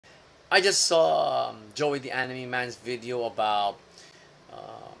I just saw Joey the Anime Man's video about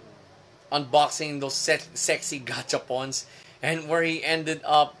um, unboxing those sexy gachapons, and where he ended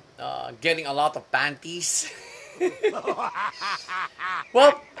up getting a lot of panties.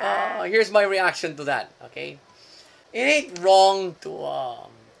 Well, here's my reaction to that. Okay, it ain't wrong to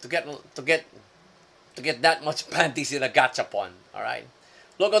get to get to get that much panties in a gachapon. All right,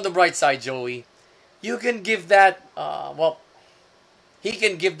 look on the bright side, Joey. You can give that. He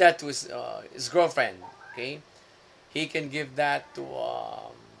can give that to his girlfriend. Okay, he can give that to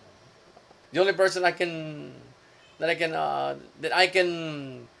the only person that I can uh, that I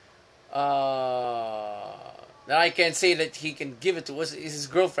can say that he can give it to us is his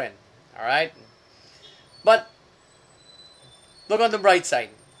girlfriend. All right, but look on the bright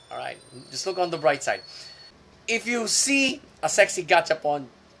side. All right, just look on the bright side. If you see a sexy gachapon,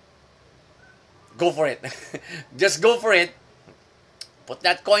 go for it. Just go for it. Put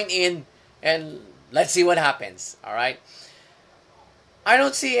that coin in, and let's see what happens. All right. I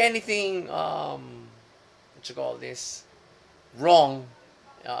don't see anything. What you call this? Wrong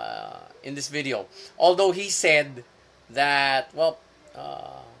in this video. Although he said that, well,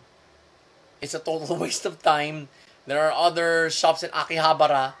 it's a total waste of time. There are other shops in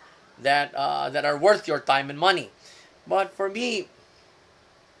Akihabara that are worth your time and money. But for me,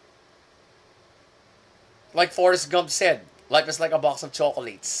 like Forrest Gump said, life is like a box of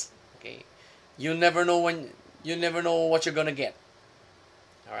chocolates. Okay, you never know what you're gonna get.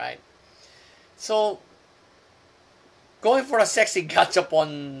 All right, so going for a sexy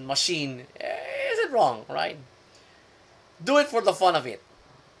gachapon machine isn't wrong, right? Do it for the fun of it.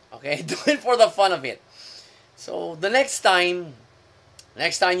 Okay, do it for the fun of it. So the next time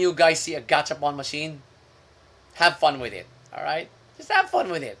you guys see a gachapon machine, have fun with it. All right, just have fun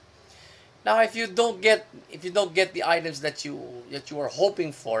with it. Now, if you don't get the items that you are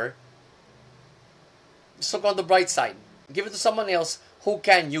hoping for, just look on the bright side. Give it to someone else who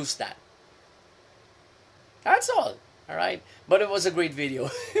can use that. That's all. All right. But it was a great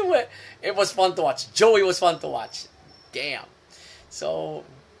video. It was fun to watch. Joey was fun to watch. Damn. So,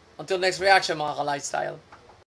 until next reaction, mga ka-lifestyle.